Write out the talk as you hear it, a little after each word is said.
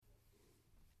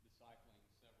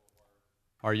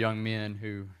our young men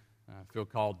who feel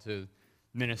called to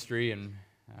ministry, and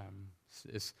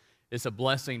it's a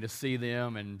blessing to see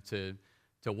them and to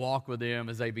walk with them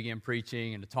as they begin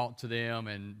preaching and to talk to them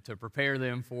and to prepare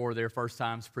them for their first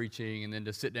times preaching and then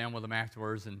to sit down with them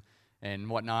afterwards and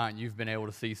whatnot. And you've been able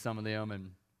to see some of them,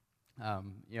 and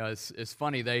it's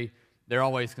funny, they're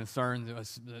always concerned,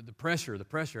 the pressure.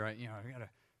 I got to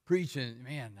preach, and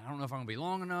man, I don't know if I'm going to be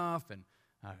long enough, and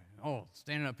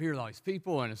standing up here with all these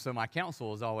people. And so my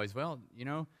counsel is always,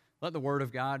 let the Word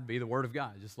of God be the Word of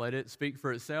God. Just let it speak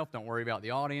for itself. Don't worry about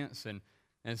the audience.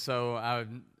 And so a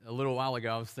little while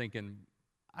ago, I was thinking,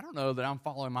 I don't know that I'm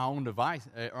following my own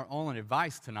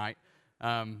advice tonight,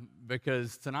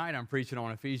 because tonight I'm preaching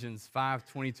on Ephesians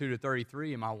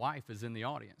 5:22-33, and my wife is in the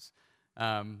audience.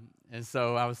 And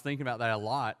so I was thinking about that a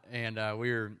lot, and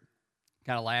we were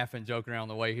kind of laughing, joking around on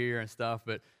the way here and stuff,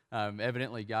 but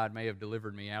evidently God may have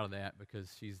delivered me out of that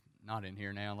because she's not in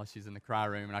here now unless she's in the cry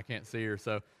room and I can't see her.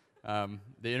 So the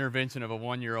intervention of a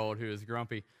 1-year-old who is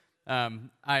grumpy.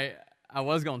 I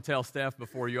was going to tell Steph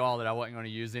before you all that I wasn't going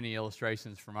to use any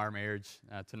illustrations from our marriage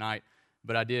tonight,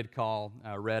 but I did call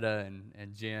Retta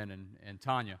and Jen and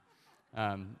Tanya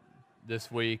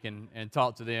this week and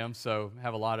talk to them, so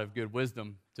have a lot of good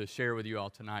wisdom to share with you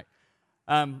all tonight.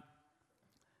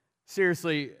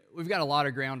 Seriously, we've got a lot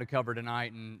of ground to cover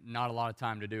tonight and not a lot of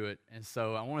time to do it, and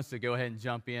so I want us to go ahead and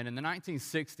jump in. In the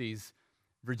 1960s,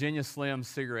 Virginia Slim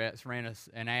Cigarettes ran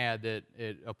an ad that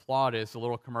it applauded. It's a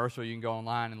little commercial. You can go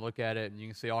online and look at it, and you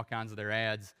can see all kinds of their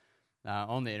ads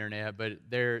on the internet. But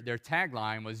their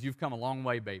tagline was, "You've come a long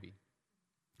way, baby."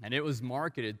 And it was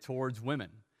marketed towards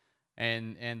women.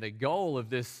 And the goal of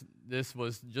this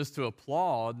was just to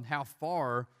applaud how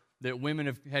far that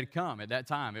women had come at that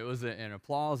time. It was an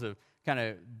applause of kind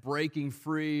of breaking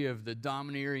free of the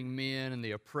domineering men and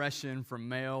the oppression from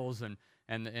males, and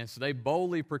so they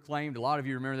boldly proclaimed. A lot of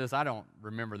you remember this. I don't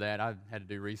remember that. I had to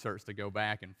do research to go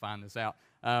back and find this out.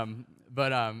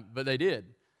 But they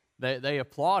did. They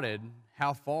applauded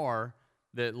how far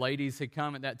that ladies had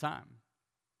come at that time.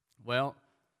 Well,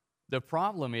 the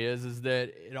problem is that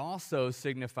it also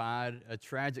signified a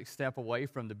tragic step away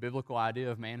from the biblical idea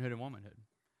of manhood and womanhood.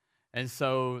 And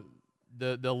so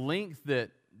the length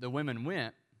that the women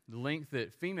went, the length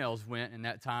that females went in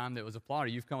that time that was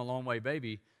applauded, "You've come a long way,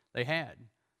 baby," they had.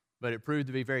 But it proved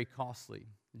to be very costly.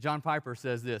 John Piper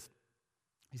says this.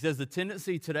 He says, "The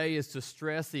tendency today is to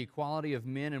stress the equality of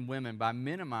men and women by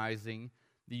minimizing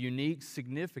the unique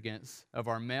significance of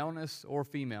our maleness or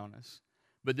femaleness.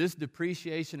 But this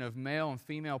depreciation of male and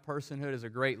female personhood is a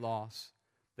great loss.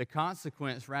 The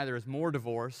consequence, rather, is more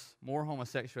divorce, more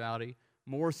homosexuality,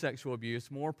 more sexual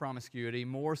abuse, more promiscuity,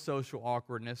 more social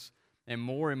awkwardness, and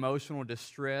more emotional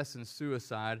distress and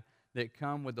suicide that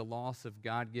come with the loss of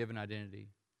God-given identity."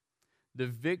 The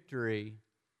victory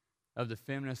of the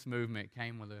feminist movement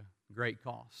came with a great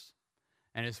cost.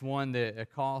 And it's one that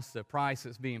a price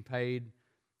that's being paid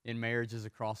in marriages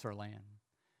across our land.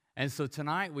 And so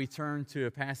tonight we turn to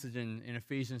a passage in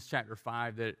Ephesians chapter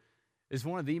 5 that is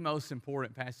one of the most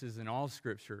important passages in all of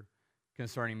Scripture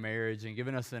concerning marriage and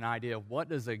giving us an idea of what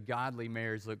does a godly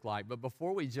marriage look like. But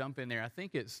before we jump in there, I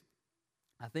think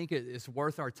it's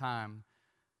worth our time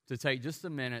to take just a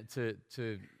minute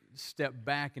to step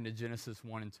back into Genesis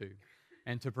 1 and 2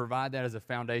 and to provide that as a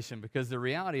foundation, because the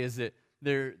reality is that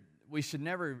we should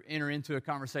never enter into a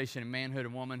conversation in manhood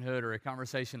and womanhood or a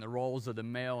conversation in the roles of the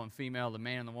male and female, the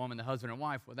man and the woman, the husband and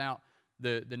wife, without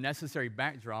the necessary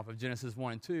backdrop of Genesis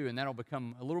 1 and 2, and that'll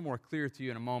become a little more clear to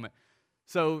you in a moment.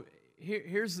 So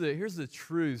here's the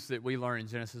truths that we learn in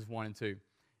Genesis 1 and 2.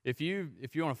 If you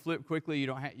want to flip quickly, you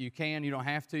don't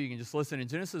have to. You can just listen. In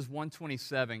Genesis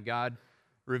 1:27, God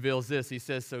reveals this. He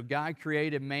says, "So God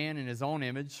created man in his own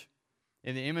image.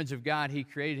 In the image of God, he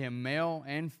created him, male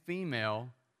and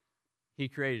female, he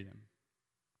created him."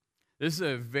 This is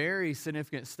a very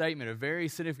significant statement, a very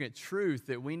significant truth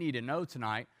that we need to know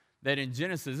tonight, that in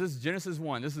Genesis, this is Genesis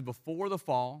 1, this is before the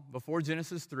fall, before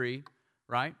Genesis 3,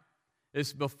 right?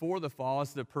 It's before the fall.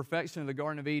 It's the perfection of the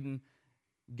Garden of Eden.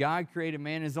 God created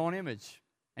man in his own image.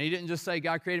 And he didn't just say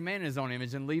God created man in his own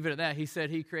image and leave it at that. He said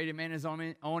he created man in his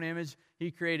own image. He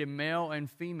created male and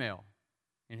female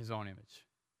in his own image.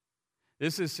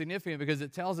 This is significant because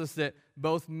it tells us that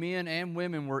both men and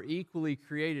women were equally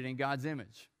created in God's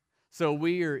image. So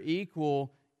we are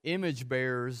equal image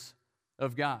bearers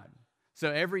of God.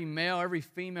 So every male, every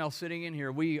female sitting in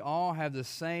here, we all have the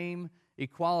same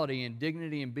equality and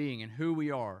dignity and being and who we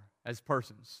are as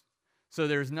persons. So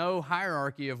there's no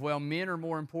hierarchy of, well, men are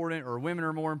more important or women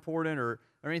are more important or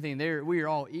or anything. We are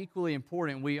all equally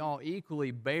important. We all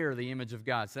equally bear the image of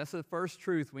God. So that's the first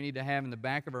truth we need to have in the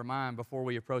back of our mind before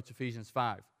we approach Ephesians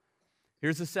 5.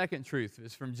 Here's the second truth.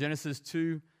 It's from Genesis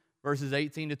 2, verses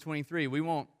 18 to 23. We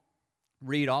won't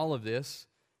read all of this.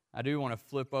 I do want to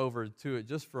flip over to it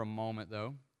just for a moment,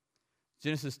 though.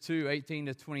 Genesis 2, 18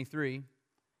 to 23.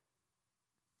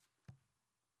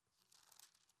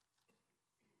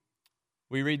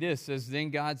 We read this, it says, "Then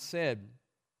God said,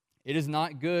 'It is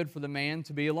not good for the man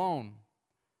to be alone.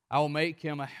 I will make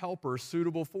him a helper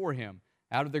suitable for him.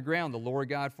 Out of the ground the Lord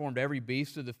God formed every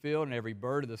beast of the field and every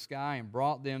bird of the sky and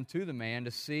brought them to the man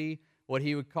to see what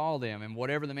he would call them. And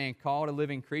whatever the man called a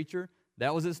living creature,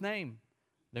 that was its name.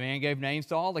 The man gave names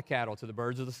to all the cattle, to the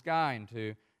birds of the sky, and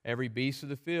to every beast of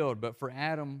the field. But for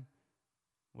Adam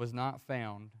was not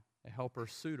found a helper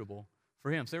suitable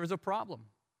for him.'" So there was a problem.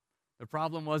 The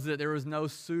problem was that there was no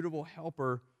suitable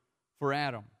helper for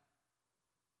Adam.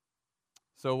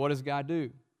 So what does God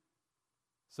do?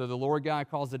 So the Lord God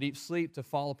caused a deep sleep to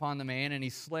fall upon the man, and he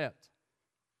slept.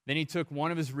 Then he took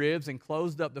one of his ribs and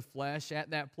closed up the flesh at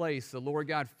that place. The Lord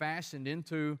God fashioned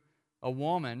into a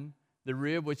woman the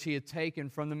rib which he had taken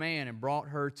from the man and brought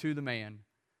her to the man.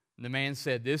 And the man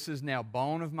said, "This is now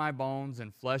bone of my bones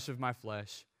and flesh of my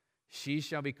flesh. She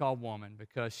shall be called woman,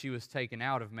 because she was taken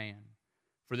out of man.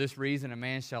 For this reason a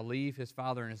man shall leave his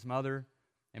father and his mother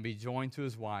and be joined to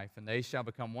his wife, and they shall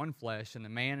become one flesh. And the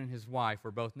man and his wife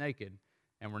were both naked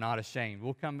and were not ashamed."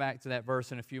 We'll come back to that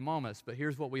verse in a few moments, but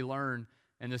here's what we learn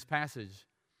in this passage,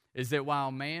 is that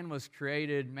while man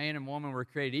and woman were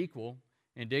created equal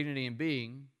in dignity and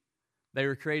being, they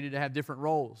were created to have different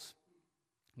roles.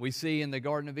 We see in the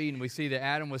Garden of Eden, we see that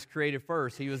Adam was created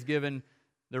first. He was given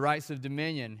the rights of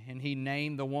dominion, and he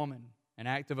named the woman, an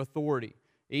act of authority.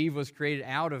 Eve was created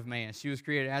out of man. She was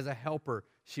created as a helper.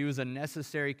 She was a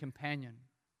necessary companion.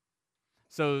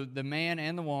 So the man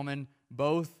and the woman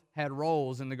both had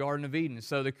roles in the Garden of Eden.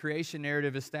 So the creation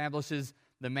narrative establishes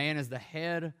the man as the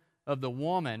head of the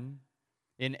woman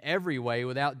in every way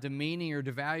without demeaning or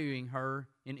devaluing her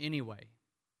in any way.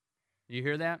 Do you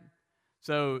hear that?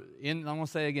 So I'm going to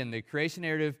say again, the creation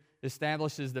narrative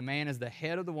establishes the man as the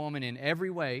head of the woman in every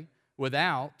way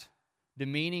without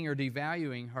demeaning or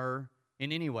devaluing her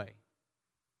in any way.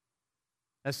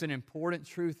 That's an important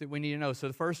truth that we need to know. So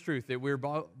the first truth, that we're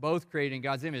both created in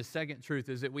God's image. The second truth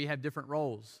is that we have different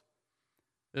roles.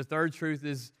 The third truth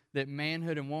is that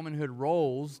manhood and womanhood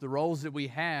roles, the roles that we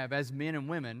have as men and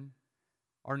women,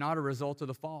 are not a result of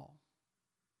the fall.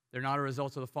 They're not a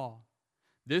result of the fall.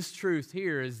 This truth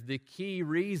here is the key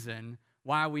reason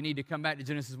why we need to come back to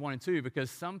Genesis 1 and 2, because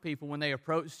some people, when they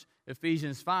approach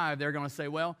Ephesians 5, they're going to say,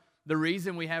 well, the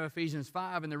reason we have Ephesians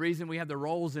 5 and the reason we have the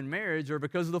roles in marriage are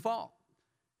because of the fall.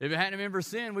 If it hadn't been for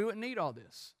sin, we wouldn't need all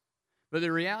this. But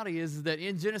the reality is that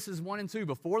in Genesis 1 and 2,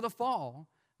 before the fall,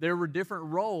 there were different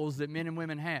roles that men and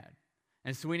women had.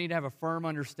 And so we need to have a firm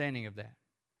understanding of that.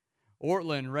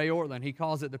 Ray Ortlund, he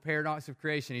calls it the paradox of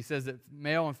creation. He says that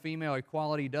male and female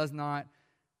equality does not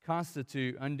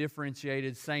constitute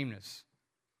undifferentiated sameness.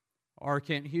 R.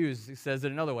 Kent Hughes says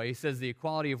it another way. He says the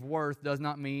equality of worth does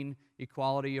not mean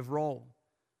equality of role.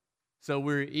 So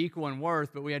we're equal in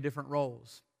worth, but we have different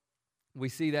roles. We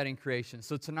see that in creation.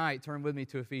 So tonight, turn with me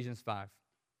to Ephesians 5.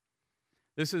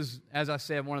 This is, as I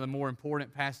said, one of the more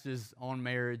important passages on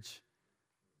marriage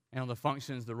and on the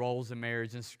functions, the roles in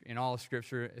marriage in all of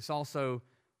Scripture. It's also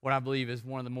what I believe is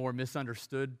one of the more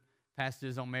misunderstood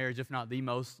passages on marriage, if not the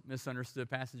most misunderstood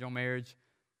passage on marriage.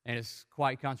 And it's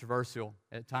quite controversial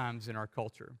at times in our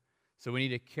culture. So we need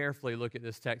to carefully look at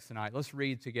this text tonight. Let's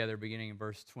read together beginning in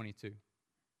verse 22.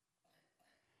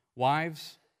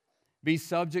 "Wives, be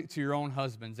subject to your own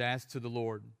husbands as to the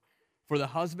Lord. For the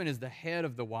husband is the head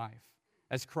of the wife,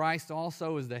 as Christ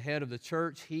also is the head of the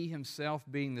church, he himself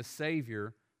being the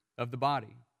Savior of the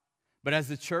body. But as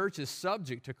the church is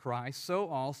subject to Christ, so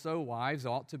also wives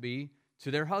ought to be to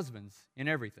their husbands in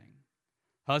everything.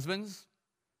 Husbands,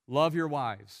 love your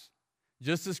wives,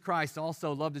 just as Christ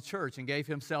also loved the church and gave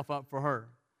himself up for her,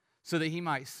 so that he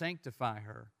might sanctify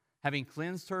her, having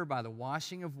cleansed her by the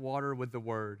washing of water with the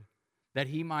word, that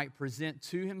he might present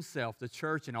to himself the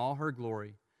church in all her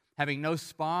glory, having no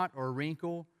spot or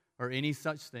wrinkle or any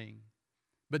such thing,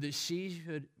 but that she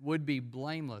would be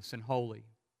blameless and holy.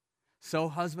 So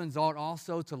husbands ought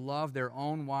also to love their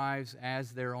own wives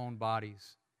as their own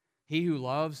bodies. He who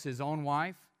loves his own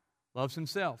wife loves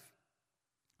himself.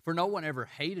 For no one ever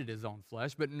hated his own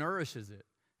flesh, but nourishes it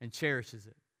and cherishes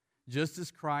it, just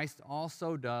as Christ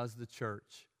also does the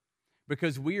church,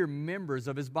 because we are members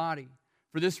of his body.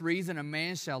 For this reason, a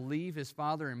man shall leave his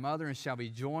father and mother and shall be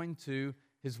joined to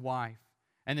his wife,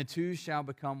 and the two shall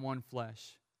become one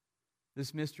flesh.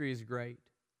 This mystery is great,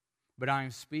 but I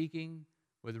am speaking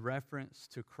with reference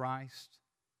to Christ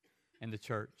and the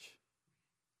church.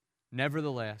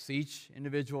 Nevertheless, each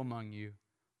individual among you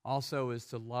also is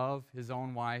to love his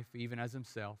own wife even as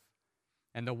himself,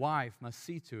 and the wife must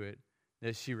see to it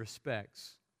that she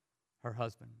respects her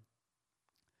husband.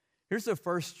 Here's the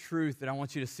first truth that I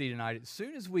want you to see tonight. As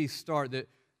soon as we start,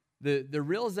 the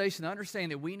realization, the understanding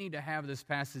that we need to have this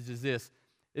passage is this,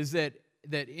 is that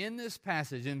in this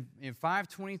passage, in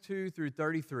 5:22 through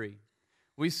 33,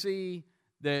 we see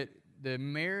that the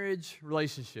marriage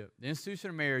relationship, the institution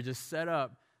of marriage, is set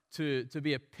up to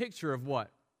be a picture of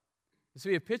what? It's to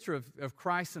be a picture of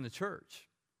Christ and the church.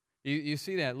 You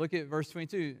see that. Look at verse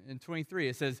 22 and 23.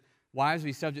 It says, "Wives,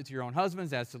 be subject to your own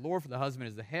husbands, as to the Lord, for the husband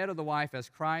is the head of the wife, as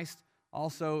Christ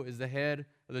also is the head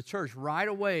of the church." Right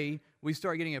away, we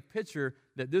start getting a picture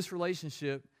that this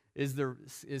relationship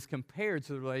is compared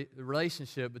to the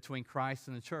relationship between Christ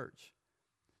and the church.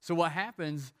 So what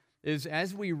happens is,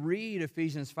 as we read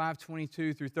Ephesians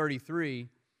 5:22 through 33,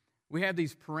 we have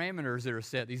these parameters that are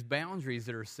set, these boundaries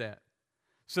that are set,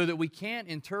 so that we can't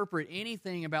interpret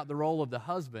anything about the role of the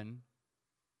husband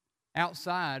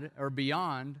outside or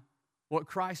beyond what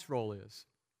Christ's role is.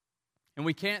 And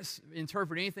we can't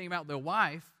interpret anything about the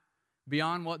wife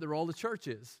beyond what the role of the church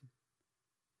is.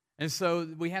 And so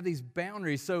we have these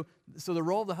boundaries. So the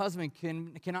role of the husband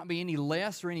cannot be any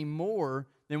less or any more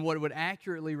than what would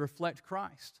accurately reflect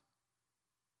Christ.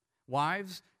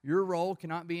 Wives, your role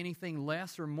cannot be anything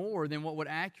less or more than what would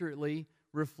accurately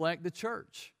reflect the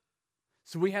church.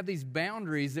 So we have these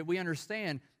boundaries that we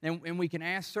understand, and we can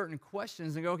ask certain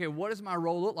questions and go, okay, what does my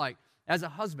role look like as a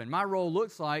husband? My role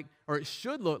looks like, or it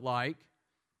should look like,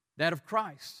 that of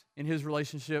Christ in his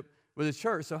relationship with the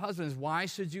church. So husbands, why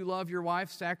should you love your wife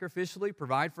sacrificially,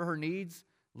 provide for her needs,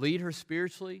 lead her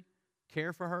spiritually,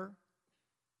 care for her?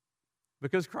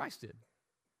 Because Christ did.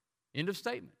 End of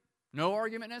statement. No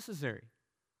argument necessary.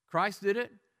 Christ did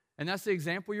it, and that's the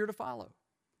example you're to follow.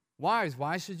 Wives,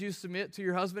 why should you submit to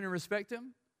your husband and respect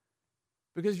him?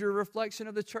 Because you're a reflection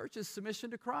of the church's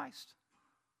submission to Christ.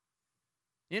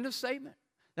 End of statement.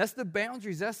 That's the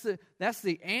boundaries. That's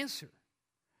the answer.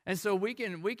 And so we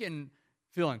can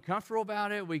feel uncomfortable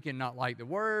about it. We can not like the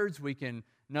words. We can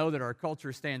know that our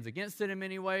culture stands against it in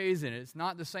many ways, and it's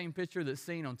not the same picture that's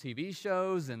seen on TV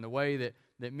shows and the way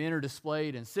that men are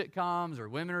displayed in sitcoms or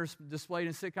women are displayed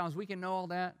in sitcoms. We can know all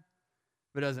that,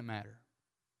 but it doesn't matter.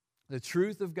 The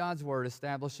truth of God's word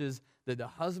establishes that the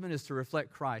husband is to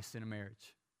reflect Christ in a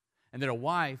marriage, and that a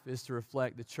wife is to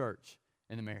reflect the church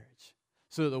in the marriage,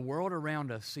 so that the world around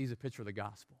us sees a picture of the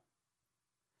gospel.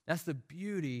 That's the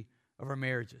beauty of our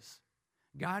marriages.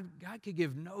 God could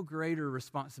give no greater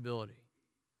responsibility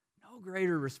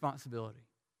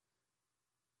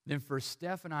than for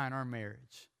Steph and I in our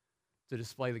marriage to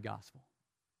display the gospel.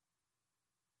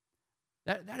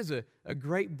 That is a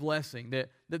great blessing, that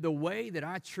the way that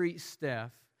I treat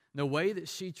Steph, the way that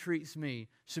she treats me,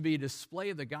 should be a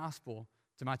display of the gospel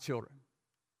to my children.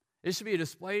 It should be a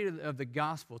display of the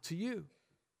gospel to you,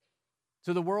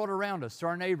 to the world around us, to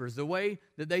our neighbors, the way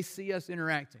that they see us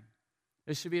interacting.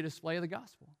 It should be a display of the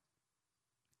gospel.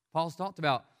 Paul's talked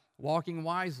about walking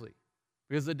wisely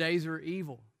because the days are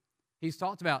evil. He's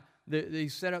talked about, he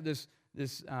set up this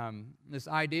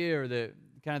idea, or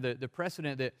the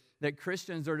precedent that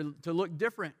Christians are to look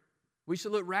different. We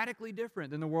should look radically different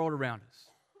than the world around us.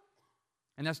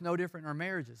 And that's no different in our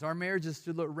marriages. Our marriages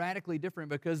should look radically different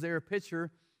because they're a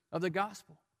picture of the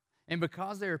gospel. And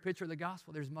because they're a picture of the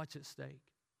gospel, there's much at stake.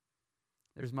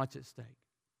 There's much at stake.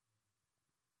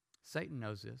 Satan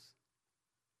knows this.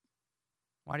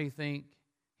 Why do you think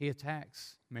he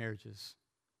attacks marriages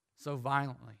so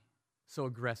violently, so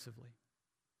aggressively?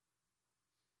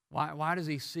 Why does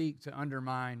he seek to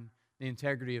undermine the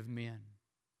integrity of men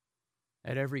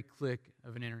at every click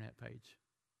of an internet page?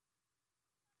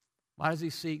 Why does he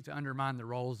seek to undermine the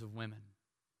roles of women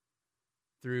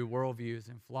through worldviews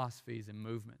and philosophies and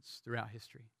movements throughout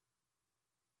history?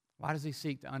 Why does he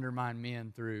seek to undermine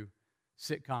men through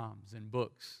sitcoms and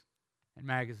books and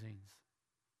magazines?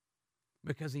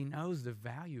 Because he knows the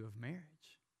value of marriage.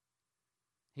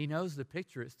 He knows the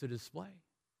picture it's to display.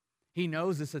 He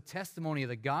knows it's a testimony of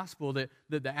the gospel that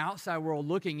the outside world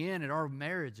looking in at our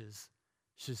marriages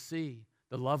should see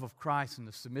the love of Christ and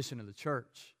the submission of the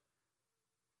church.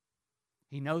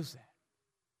 He knows that.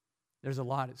 There's a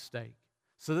lot at stake.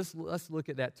 So let's look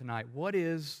at that tonight. What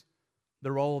is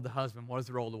the role of the husband? What is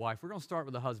the role of the wife? We're going to start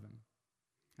with the husband.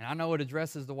 And I know it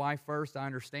addresses the wife first. I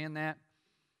understand that.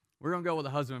 We're going to go with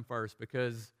the husband first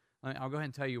because I'll go ahead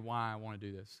and tell you why I want to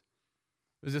do this.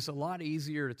 It's just a lot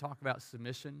easier to talk about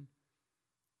submission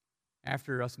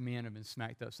after us men have been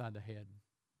smacked upside the head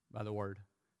by the word.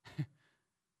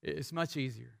 It's much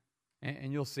easier.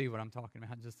 And you'll see what I'm talking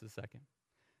about in just a second.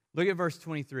 Look at verse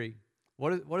 23.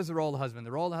 What is the role of the husband?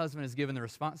 The role of the husband is given the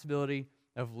responsibility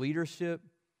of leadership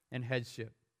and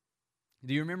headship.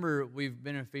 Do you remember, we've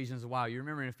been in Ephesians a while, you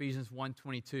remember in Ephesians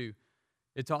 1:22,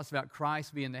 it talks about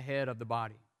Christ being the head of the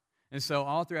body. And so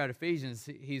all throughout Ephesians,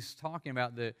 he's talking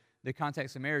about the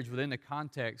context of marriage within the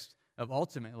context of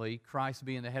ultimately Christ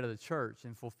being the head of the church,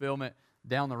 and fulfillment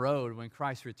down the road when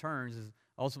Christ returns is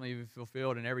ultimately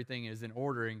fulfilled and everything is in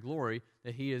order in glory,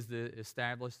 that he is the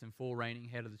established and full reigning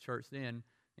head of the church then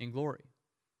in glory.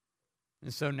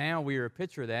 And so now we are a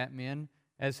picture of that, men,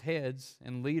 as heads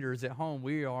and leaders at home.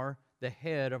 We are the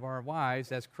head of our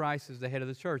wives as Christ is the head of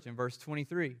the church. In verse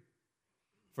 23,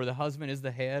 for the husband is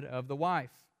the head of the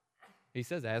wife. He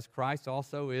says, as Christ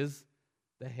also is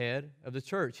the head of the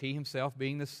church, he himself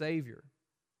being the Savior.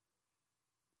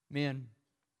 Men,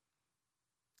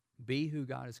 be who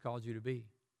God has called you to be.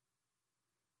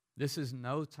 This is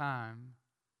no time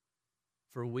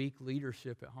for weak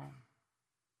leadership at home.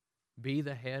 Be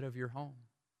the head of your home.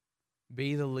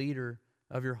 Be the leader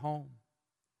of your home.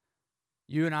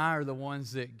 You and I are the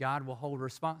ones that God will hold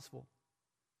responsible.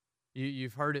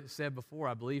 You've heard it said before,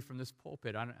 I believe, from this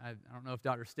pulpit. I don't know if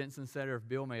Dr. Stinson said it or if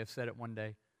Bill may have said it one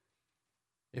day.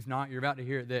 If not, you're about to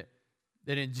hear it,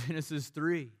 that in Genesis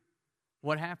 3,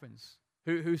 what happens?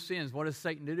 Who sins? What does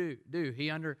Satan do?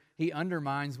 He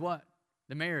undermines what?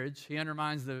 The marriage. He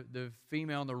undermines the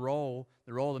female and the role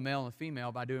of the male and the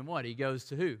female by doing what? He goes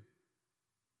to who?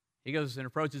 He goes and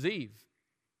approaches Eve.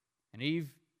 And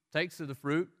Eve takes of the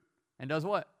fruit and does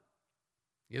what?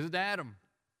 Gives it to Adam.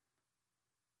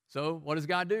 So what does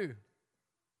God do?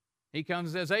 He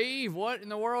comes and says, hey, Eve, what in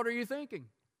the world are you thinking?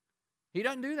 He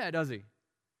doesn't do that, does he?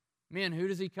 Men, who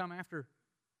does he come after?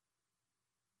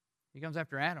 He comes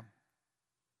after Adam.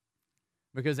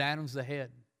 Because Adam's the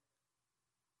head.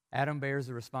 Adam bears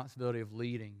the responsibility of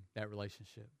leading that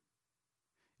relationship.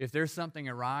 If there's something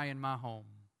awry in my home,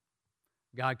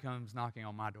 God comes knocking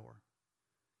on my door.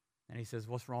 And he says,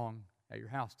 what's wrong at your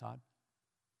house, Todd?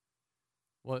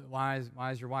 Why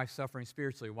is your wife suffering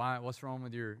spiritually? What's wrong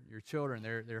with your children?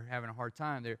 They're having a hard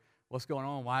time. What's going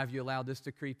on? Why have you allowed this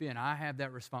to creep in? I have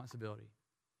that responsibility.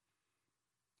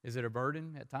 Is it a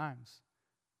burden? At times.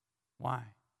 Why?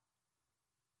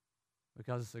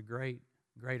 Because it's a great,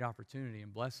 great opportunity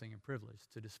and blessing and privilege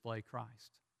to display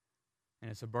Christ.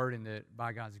 And it's a burden that,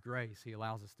 by God's grace, he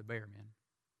allows us to bear, men.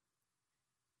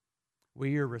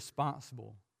 We are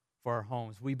responsible for our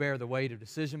homes. We bear the weight of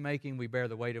decision-making. We bear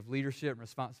the weight of leadership and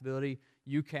responsibility.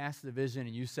 You cast the vision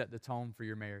and you set the tone for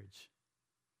your marriage.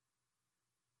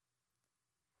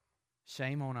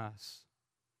 Shame on us.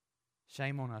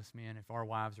 Shame on us, men, if our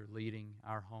wives are leading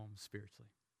our homes spiritually.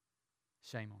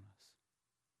 Shame on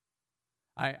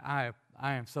us.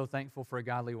 I am so thankful for a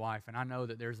godly wife, and I know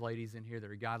that there's ladies in here that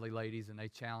are godly ladies, and they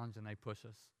challenge and they push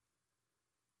us.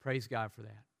 Praise God for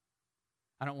that.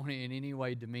 I don't want to in any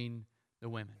way demean the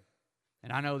women.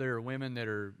 And I know there are women that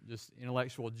are just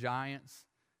intellectual giants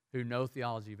who know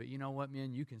theology, but you know what,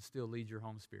 men? You can still lead your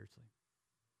home spiritually.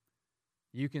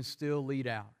 You can still lead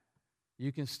out.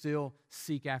 You can still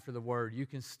seek after the Word. You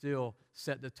can still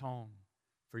set the tone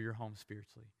for your home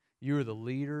spiritually. You're the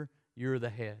leader. You're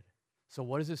the head. So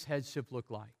what does this headship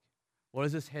look like? What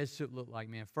does this headship look like,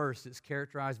 man? First, it's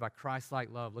characterized by Christ-like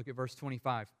love. Look at verse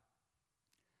 25.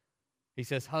 He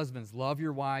says, husbands, love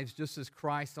your wives just as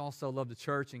Christ also loved the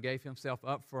church and gave himself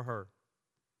up for her.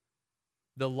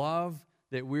 The love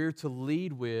that we're to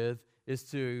lead with is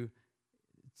to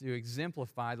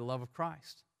exemplify the love of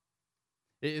Christ.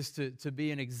 It is to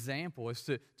be an example. It's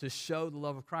to show the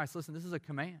love of Christ. Listen, this is a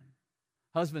command.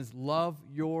 Husbands, love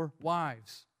your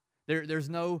wives. There's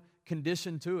no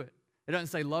condition to it. It doesn't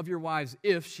say love your wives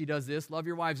if she does this. Love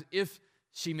your wives if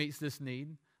she meets this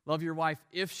need. Love your wife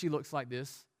if she looks like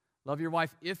this. Love your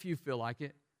wife if you feel like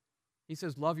it. He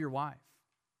says, love your wife.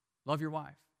 Love your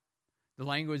wife. The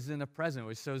language is in the present,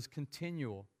 which shows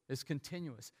continual. It's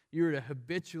continuous. You're to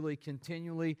habitually,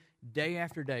 continually, day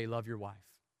after day, love your wife.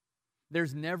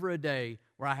 There's never a day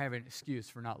where I have an excuse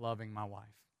for not loving my wife.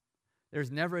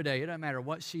 There's never a day, it doesn't matter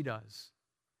what she does.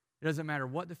 It doesn't matter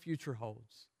what the future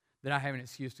holds, that I have an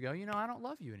excuse to go, I don't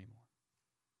love you anymore.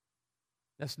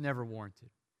 That's never warranted.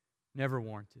 Never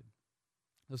warranted.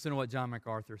 Listen to what John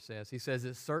MacArthur says. He says,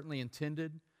 it's certainly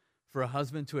intended for a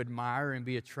husband to admire and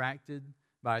be attracted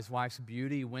by his wife's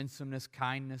beauty, winsomeness,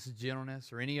 kindness,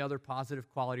 gentleness, or any other positive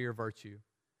quality or virtue.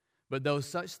 But though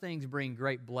such things bring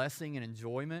great blessing and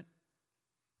enjoyment,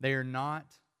 they are not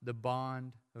the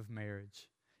bond of marriage.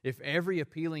 If every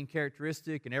appealing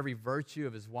characteristic and every virtue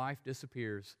of his wife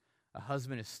disappears, a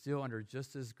husband is still under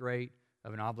just as great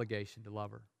of an obligation to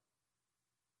love her.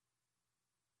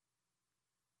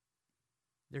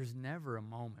 There's never a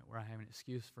moment where I have an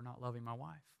excuse for not loving my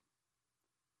wife.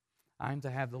 I'm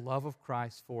to have the love of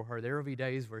Christ for her. There will be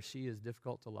days where she is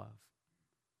difficult to love.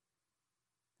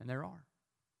 And there are.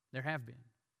 There have been.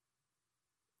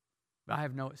 But I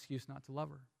have no excuse not to love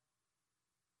her.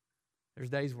 There's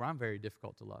days where I'm very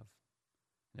difficult to love.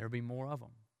 There will be more of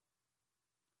them.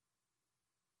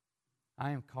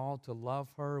 I am called to love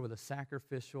her with a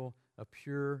sacrificial, a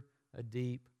pure, a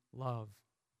deep love.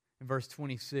 In verse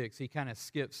 26, he kind of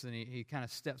skips and he kind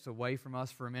of steps away from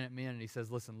us for a minute, men, and he says,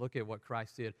 listen, look at what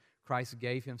Christ did. Christ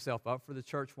gave himself up for the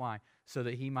church. Why? So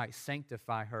that he might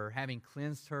sanctify her, having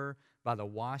cleansed her by the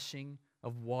washing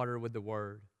of water with the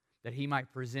word, that he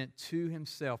might present to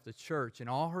himself the church in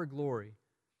all her glory,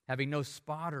 having no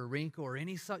spot or wrinkle or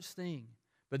any such thing,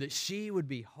 but that she would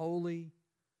be holy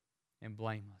and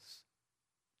blameless.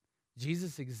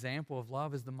 Jesus' example of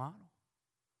love is the model.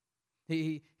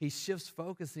 He shifts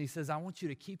focus and he says, I want you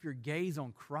to keep your gaze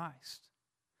on Christ.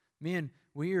 Men,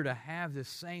 we are to have this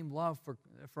same love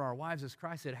for our wives as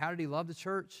Christ did. How did he love the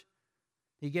church?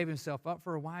 He gave himself up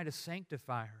for her. Why? To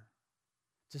sanctify her.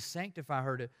 To sanctify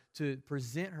her, to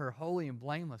present her holy and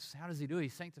blameless. How does he do it? He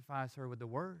sanctifies her with the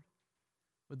Word.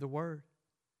 With the Word.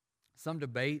 Some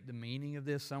debate the meaning of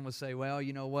this. Some would say, well,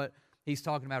 you know what? He's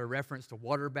talking about a reference to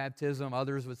water baptism.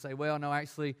 Others would say, well, no,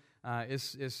 actually,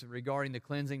 it's regarding the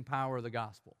cleansing power of the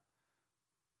gospel.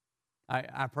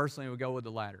 I personally would go with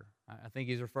the latter. I think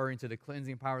he's referring to the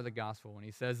cleansing power of the gospel when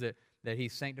he says that he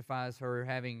sanctifies her,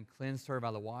 having cleansed her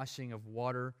by the washing of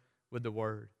water with the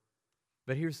word.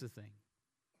 But here's the thing.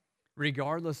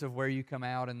 Regardless of where you come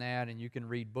out in that, and you can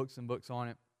read books and books on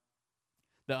it,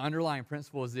 the underlying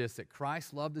principle is this, that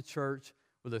Christ loved the church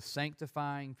with a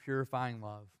sanctifying, purifying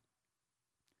love.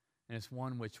 And it's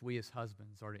one which we as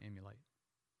husbands are to emulate.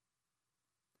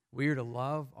 We are to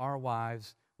love our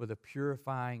wives with a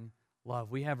purifying love.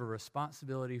 We have a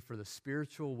responsibility for the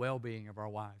spiritual well-being of our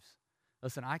wives.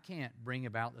 Listen, I can't bring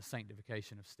about the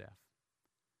sanctification of Steph.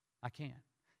 I can't.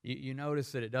 You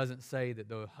notice that it doesn't say that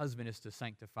the husband is to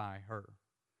sanctify her.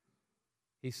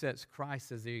 He sets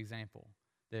Christ as the example,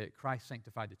 that Christ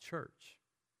sanctified the church.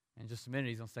 In just a minute,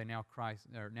 he's going to say,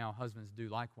 now husbands do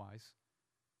likewise.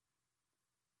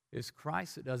 It's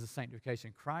Christ that does the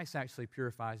sanctification. Christ actually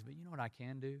purifies, but you know what I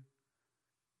can do?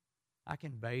 I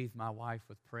can bathe my wife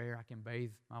with prayer. I can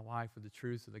bathe my wife with the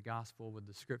truths of the gospel, with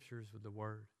the scriptures, with the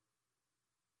word.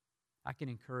 I can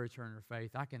encourage her in her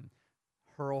faith. I can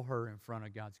hurl her in front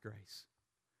of God's grace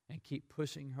and keep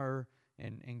pushing her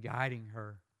and guiding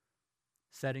her,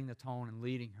 setting the tone and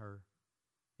leading her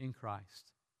in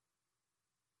Christ,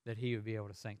 that he would be able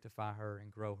to sanctify her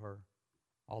and grow her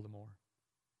all the more.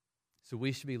 So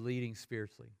we should be leading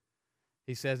spiritually.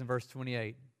 He says in verse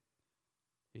 28,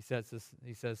 he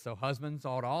says, so husbands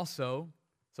ought also,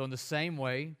 so in the same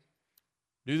way,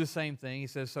 do the same thing. He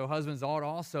says, so husbands ought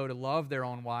also to love their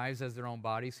own wives as their own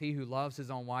bodies. He who loves his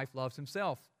own wife loves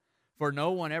himself. For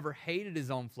no one ever hated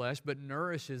his own flesh, but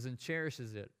nourishes and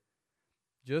cherishes it,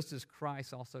 just as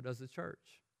Christ also does the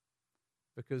church,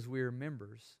 because we are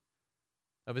members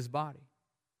of his body.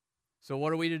 So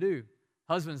what are we to do?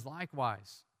 Husbands,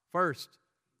 likewise. First,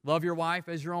 love your wife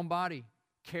as your own body.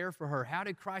 Care for her. How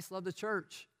did Christ love the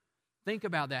church? Think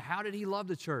about that. How did he love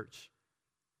the church?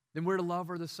 Then we're to love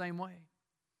her the same way.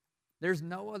 There's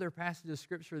no other passage of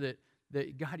Scripture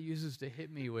that God uses to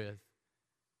hit me with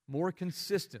more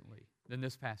consistently than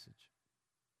this passage.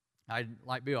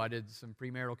 Like Bill, I did some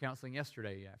premarital counseling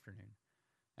yesterday afternoon.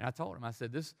 And I told him, I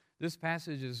said, this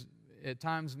passage is at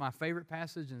times my favorite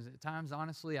passage, and at times,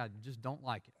 honestly, I just don't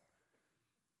like it.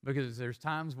 Because there's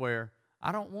times where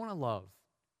I don't want to love.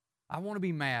 I want to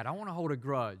be mad. I want to hold a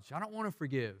grudge. I don't want to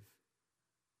forgive.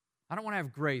 I don't want to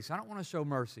have grace. I don't want to show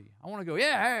mercy. I want to go,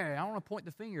 yeah, hey, I want to point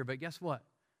the finger. But guess what?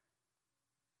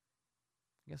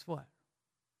 Guess what?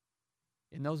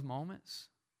 In those moments,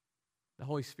 the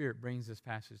Holy Spirit brings this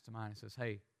passage to mind and says,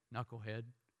 hey, knucklehead,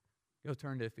 go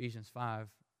turn to Ephesians 5,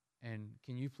 and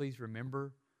can you please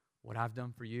remember what I've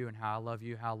done for you and how I love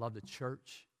you, how I love the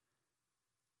church?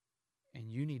 And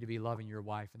you need to be loving your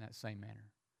wife in that same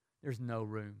manner. There's no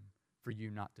room for you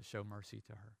not to show mercy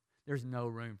to her. There's no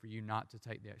room for you not to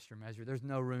take the extra measure. There's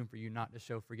no room for you not to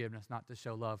show forgiveness, not to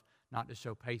show love, not to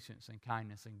show patience and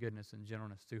kindness and goodness and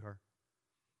gentleness to her.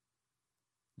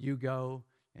 You go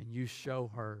and you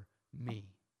show her me,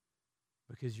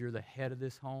 because you're the head of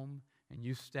this home, and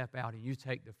you step out and you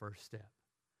take the first step.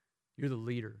 You're the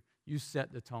leader. You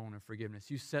set the tone of forgiveness.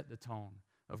 You set the tone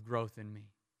of growth in me.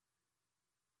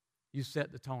 You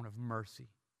set the tone of mercy.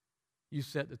 You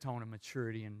set the tone of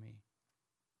maturity in me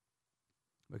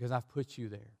because I've put you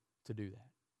there to do that.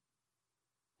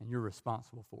 And you're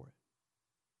responsible for it.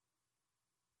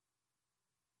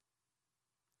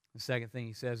 The second thing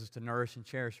he says is to nourish and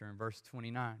cherish her in verse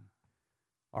 29.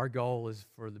 Our goal is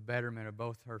for the betterment of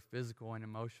both her physical and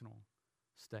emotional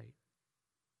state.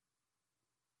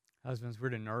 Husbands, we're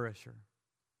to nourish her,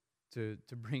 to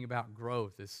bring about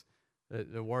growth. This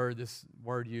word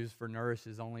used for nourish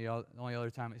is the only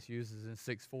other time it's used is in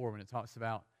 6:4 when it talks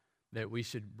about that we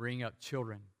should bring up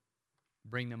children,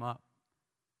 bring them up.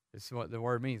 It's what the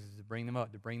word means, is to bring them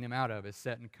up, to bring them out of. It's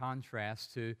set in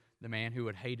contrast to the man who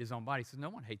would hate his own body. He says, no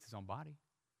one hates his own body.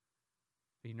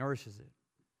 He nourishes it.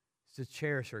 It's to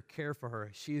cherish her, care for her.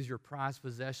 She is your prized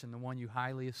possession, the one you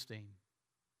highly esteem.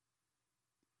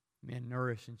 Men,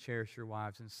 nourish and cherish your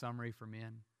wives. In summary for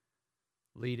men,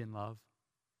 lead in love.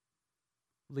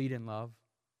 Lead in love.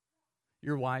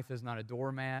 Your wife is not a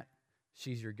doormat.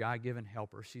 She's your God-given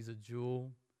helper. She's a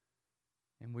jewel,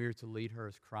 and we are to lead her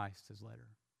as Christ has led her.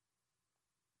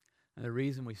 And the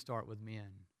reason we start with men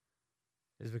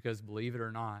is because, believe it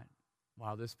or not,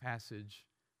 while this passage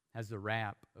has the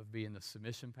rap of being the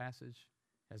submission passage,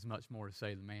 it has much more to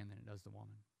say to the man than it does the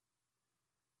woman.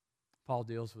 Paul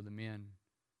deals with the men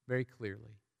very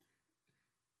clearly,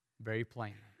 very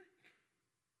plainly.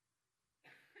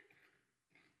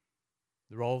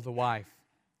 The role of the wife.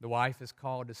 The wife is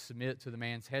called to submit to the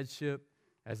man's headship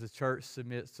as the church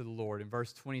submits to the Lord. In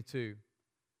verse 22,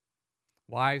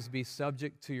 wives, be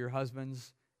subject to your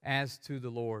husbands as to the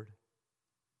Lord.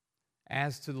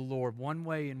 As to the Lord. One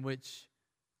way in which,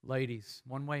 ladies,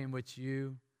 one way in which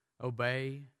you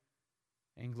obey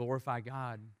and glorify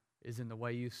God is in the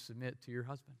way you submit to your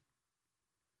husband.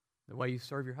 The way you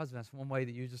serve your husband. That's one way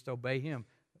that you just obey him.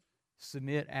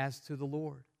 Submit as to the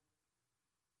Lord.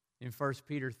 In 1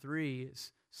 Peter 3,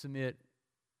 it's submit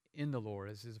in the Lord,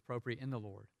 as is appropriate in the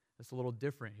Lord. It's a little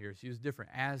different here. It's used different.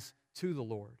 As to the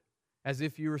Lord. As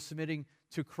if you were submitting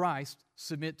to Christ,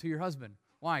 submit to your husband.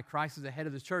 Why? Christ is the head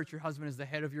of the church. Your husband is the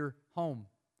head of your home.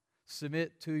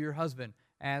 Submit to your husband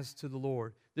as to the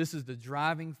Lord. This is the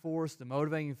driving force, the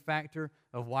motivating factor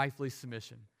of wifely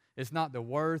submission. It's not the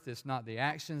worth, it's not the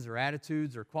actions or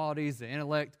attitudes or qualities, the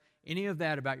intellect, any of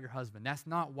that about your husband. That's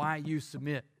not why you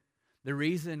submit. The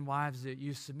reason, wives, that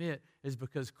you submit is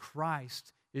because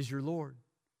Christ is your Lord.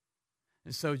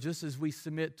 And so just as we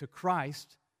submit to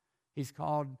Christ, He's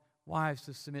called wives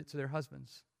to submit to their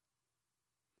husbands.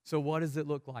 So what does it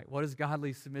look like? What does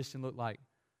godly submission look like?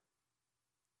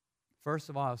 First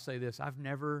of all, I'll say this. I've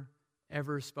never,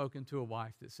 ever spoken to a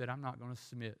wife that said, I'm not going to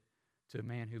submit to a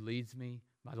man who leads me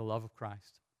by the love of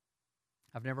Christ.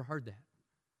 I've never heard that.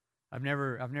 I've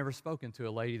never spoken to a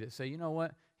lady that say, you know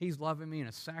what? He's loving me in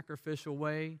a sacrificial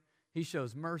way. He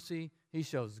shows mercy. He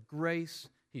shows grace.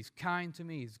 He's kind to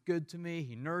me. He's good to me.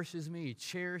 He nourishes me. He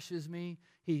cherishes me.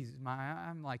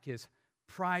 I'm like his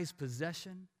prized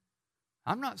possession.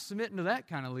 I'm not submitting to that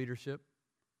kind of leadership.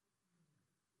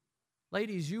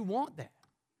 Ladies, you want that,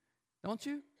 don't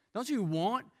you? Don't you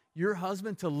want your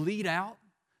husband to lead out?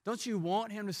 Don't you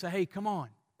want him to say, hey, come on,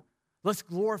 let's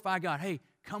glorify God. Hey,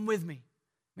 come with me.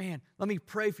 Man, let me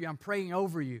pray for you. I'm praying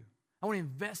over you. I want to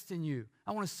invest in you.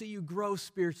 I want to see you grow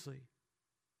spiritually.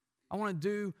 I want to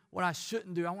do what I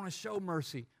shouldn't do. I want to show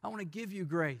mercy. I want to give you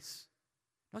grace.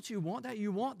 Don't you want that?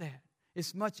 You want that.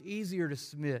 It's much easier to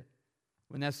submit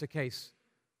when that's the case.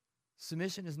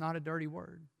 Submission is not a dirty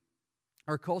word.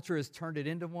 Our culture has turned it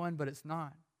into one, but it's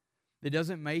not. It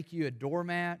doesn't make you a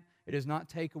doormat. It does not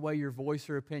take away your voice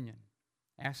or opinion.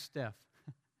 Ask Steph.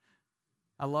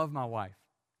 I love my wife.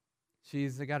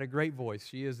 She's got a great voice.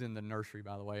 She is in the nursery,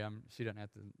 by the way. She doesn't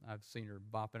have to. I've seen her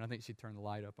bopping. I think she turned the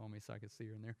light up on me so I could see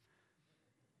her in there.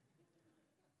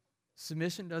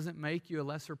 Submission doesn't make you a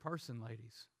lesser person,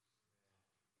 ladies.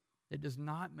 It does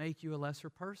not make you a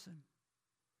lesser person.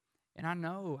 And I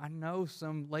know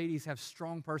some ladies have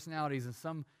strong personalities and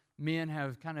some men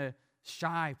have kind of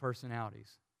shy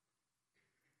personalities.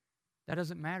 That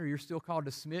doesn't matter. You're still called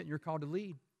to submit and you're called to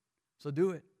lead. So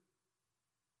do it.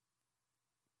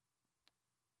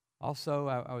 Also,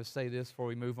 I would say this before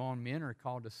we move on. Men are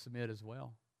called to submit as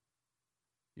well.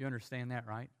 You understand that,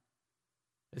 right?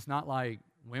 It's not like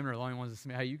women are the only ones that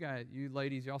submit. Hey, you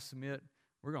ladies, y'all submit.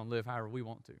 We're going to live however we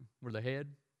want to. We're the head.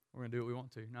 We're going to do what we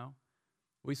want to. No.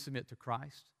 We submit to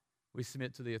Christ. We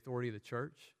submit to the authority of the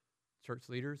church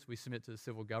leaders. We submit to the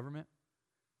civil government.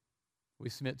 We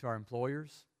submit to our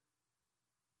employers.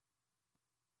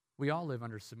 We all live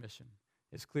under submission.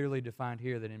 It's clearly defined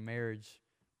here that in marriage,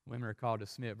 women are called to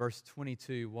submit. Verse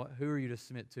 22, who are you to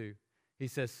submit to? He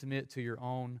says, submit to your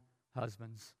own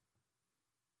husbands.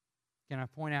 Can I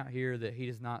point out here that he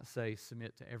does not say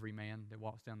submit to every man that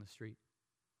walks down the street?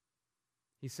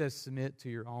 He says submit to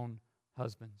your own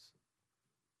husbands.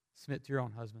 Submit to your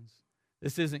own husbands.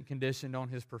 This isn't conditioned on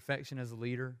his perfection as a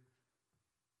leader.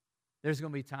 There's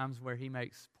going to be times where he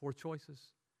makes poor choices.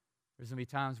 There's going to be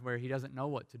times where he doesn't know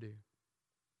what to do.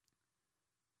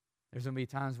 There's going to be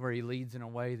times where he leads in a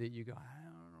way that you go,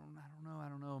 I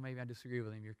don't know, maybe I disagree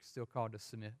with him. You're still called to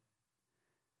submit.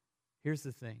 Here's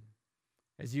the thing.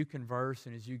 As you converse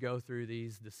and as you go through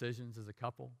these decisions as a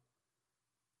couple,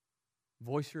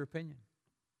 voice your opinion.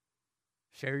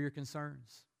 Share your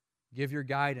concerns. Give your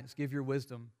guidance. Give your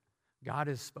wisdom. God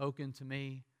has spoken to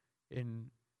me in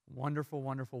wonderful,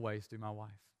 wonderful ways through my wife.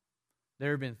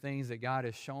 There have been things that God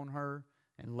has shown her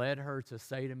and led her to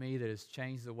say to me that has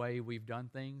changed the way we've done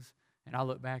things. And I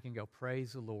look back and go,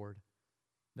 praise the Lord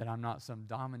that I'm not some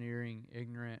domineering,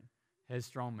 ignorant,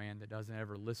 headstrong man that doesn't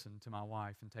ever listen to my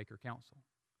wife and take her counsel.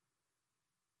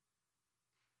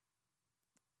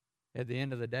 At the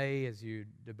end of the day, as you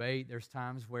debate, there's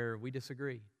times where we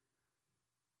disagree.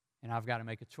 And I've got to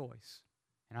make a choice.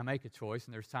 And I make a choice,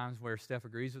 and there's times where Steph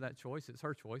agrees with that choice. It's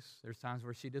her choice. There's times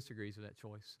where she disagrees with that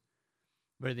choice.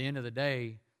 But at the end of the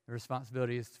day, the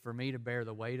responsibility is for me to bear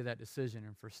the weight of that decision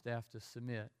and for Steph to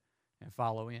submit and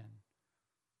follow in.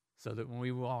 So that when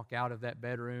we walk out of that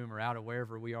bedroom or out of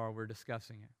wherever we are, we're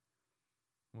discussing it.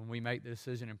 When we make the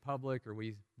decision in public or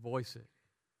we voice it,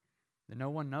 that no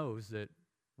one knows that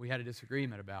we had a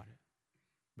disagreement about it,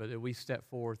 but that we step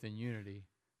forth in unity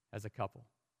as a couple.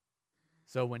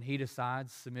 So when he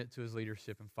decides, submit to his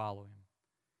leadership and follow him.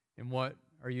 And what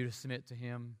are you to submit to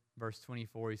him? Verse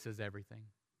 24, he says everything.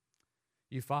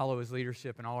 You follow his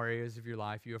leadership in all areas of your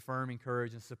life. You affirm,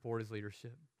 encourage, and support his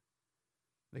leadership.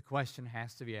 The question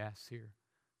has to be asked here.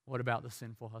 What about the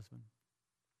sinful husband?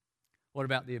 What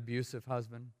about the abusive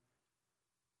husband?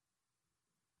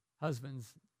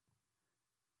 Husbands,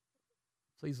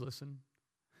 please listen.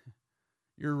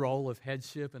 Your role of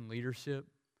headship and leadership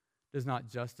does not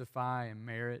justify and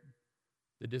merit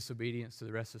the disobedience to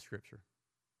the rest of Scripture.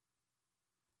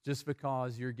 Just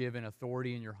because you're given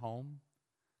authority in your home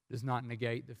does not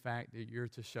negate the fact that you're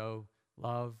to show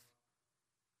love,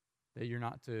 that you're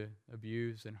not to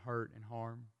abuse and hurt and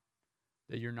harm,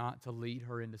 that you're not to lead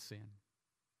her into sin.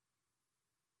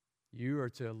 You are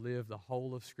to live the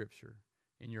whole of Scripture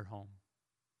in your home.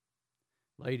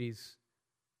 Ladies,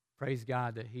 praise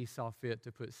God that he saw fit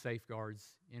to put safeguards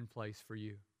in place for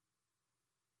you.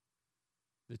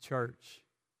 The church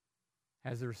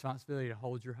has the responsibility to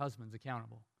hold your husbands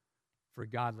accountable for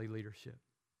godly leadership.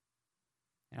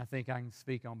 And I think I can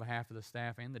speak on behalf of the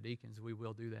staff and the deacons. We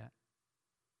will do that.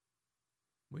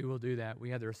 We will do that. We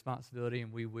have the responsibility,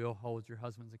 and we will hold your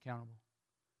husbands accountable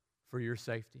for your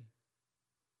safety.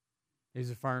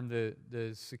 He's affirmed the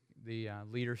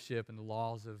leadership and the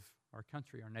laws of our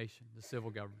country, our nation, the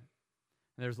civil government.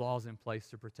 And there's laws in place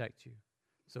to protect you.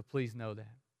 So please know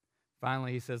that.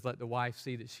 Finally, he says, let the wife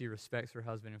see that she respects her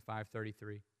husband in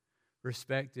 5:33.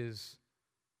 Respect is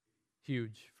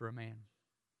huge for a man.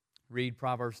 Read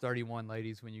Proverbs 31,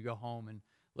 ladies, when you go home, and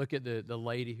look at the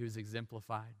lady who's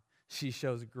exemplified. She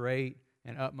shows great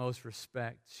and utmost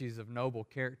respect. She's of noble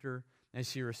character, and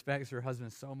she respects her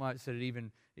husband so much that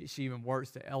she even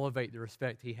works to elevate the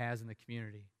respect he has in the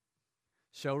community.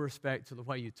 Show respect to the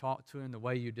way you talk to him, the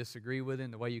way you disagree with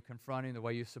him, the way you confront him, the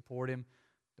way you support him,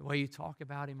 the way you talk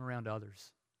about him around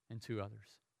others and to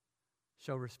others.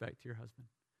 Show respect to your husband.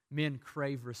 Men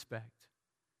crave respect.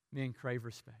 Men crave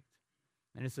respect.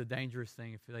 And it's a dangerous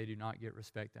thing if they do not get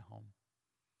respect at home.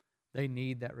 They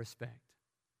need that respect.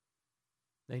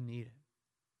 They need it.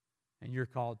 And you're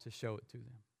called to show it to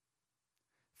them.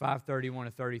 5:31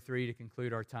 to 33 to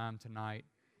conclude our time tonight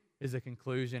is a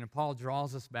conclusion. And Paul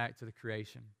draws us back to the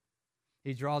creation.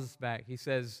 He draws us back. He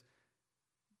says,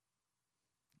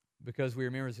 because we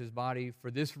are members of his body,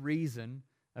 for this reason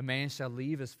a man shall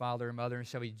leave his father and mother and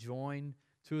shall be joined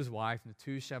to his wife, and the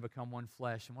two shall become one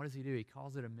flesh. And what does he do? He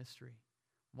calls it a mystery.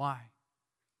 Why?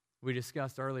 We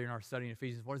discussed earlier in our study in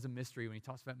Ephesians, what is a mystery when he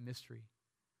talks about mystery?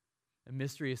 A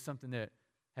mystery is something that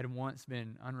had once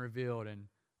been unrevealed and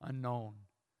unknown,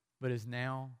 but is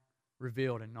now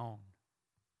revealed and known.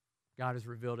 God has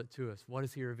revealed it to us. What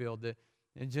has he revealed?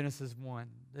 In Genesis 1,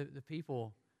 the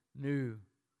people knew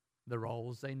the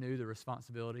roles. They knew the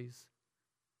responsibilities,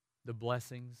 the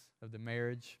blessings of the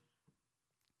marriage,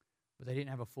 but they didn't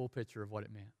have a full picture of what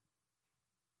it meant.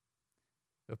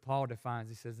 But Paul defines,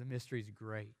 he says, the mystery is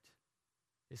great.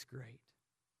 It's great.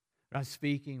 But I'm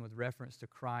speaking with reference to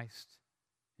Christ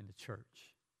and the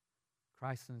church.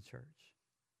 Christ and the church.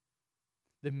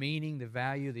 The meaning, the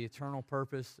value, the eternal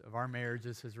purpose of our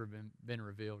marriages has been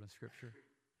revealed in Scripture.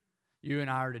 You and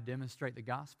I are to demonstrate the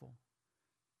gospel.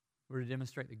 We're to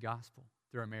demonstrate the gospel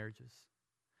through our marriages.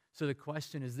 So the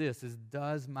question is this,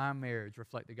 does my marriage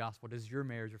reflect the gospel? Does your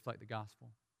marriage reflect the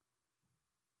gospel?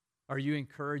 Are you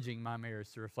encouraging my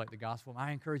marriage to reflect the gospel? Am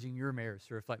I encouraging your marriage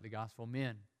to reflect the gospel?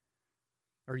 Men,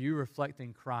 are you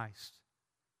reflecting Christ?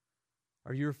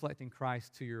 Are you reflecting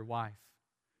Christ to your wife?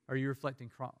 Are you reflecting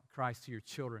Christ to your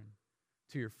children,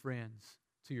 to your friends,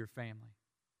 to your family?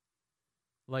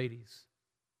 Ladies,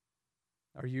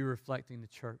 are you reflecting the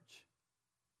church?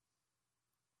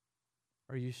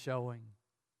 Are you showing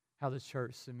how the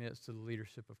church submits to the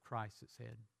leadership of Christ, its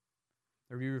head?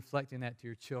 Are you reflecting that to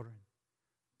your children,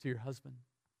 to your husband,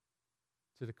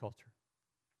 to the culture?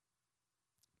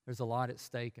 There's a lot at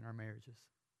stake in our marriages.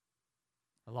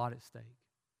 A lot at stake.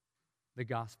 The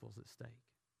gospel's at stake.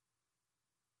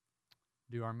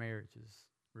 Do our marriages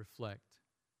reflect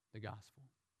the gospel?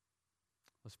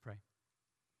 Let's pray.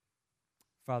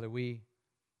 Father, we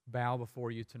bow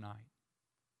before you tonight.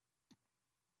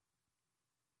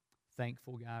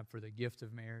 Thankful, God, for the gift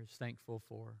of marriage. Thankful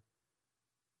for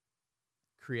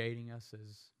creating us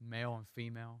as male and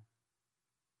female,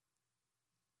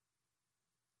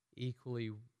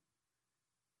 equally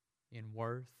in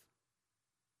worth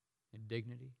and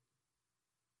dignity,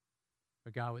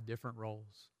 but God, with different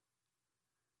roles.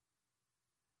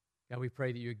 God, we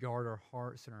pray that you would guard our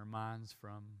hearts and our minds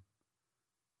from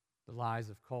the lies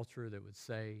of culture that would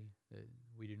say that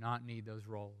we do not need those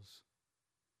roles.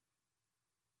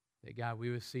 That, God, we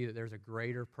would see that there's a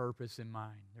greater purpose in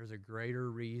mind. There's a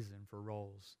greater reason for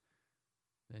roles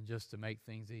than just to make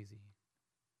things easy.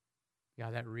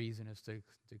 God, that reason is to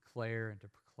declare and to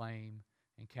proclaim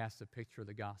and cast a picture of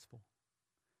the gospel.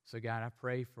 So, God, I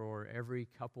pray for every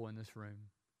couple in this room.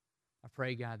 I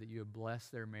pray, God, that you would bless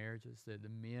their marriages, that the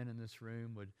men in this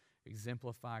room would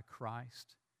exemplify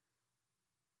Christ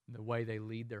in the way they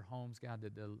lead their homes, God,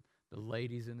 that the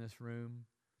ladies in this room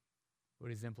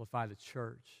would exemplify the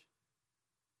church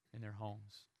in their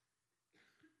homes.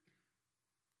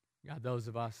 God, those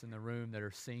of us in the room that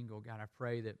are single, God, I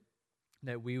pray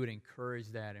that we would encourage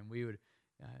that and we would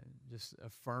just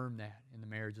affirm that in the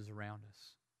marriages around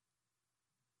us.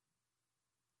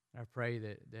 And I pray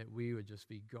that we would just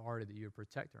be guarded, that you would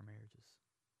protect our marriages,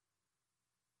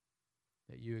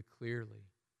 that you would clearly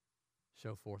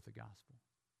show forth the gospel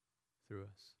through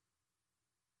us.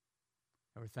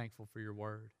 And we're thankful for your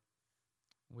word.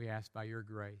 We ask by your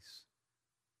grace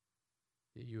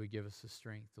that you would give us the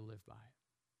strength to live by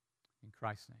it. In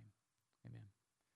Christ's name, amen.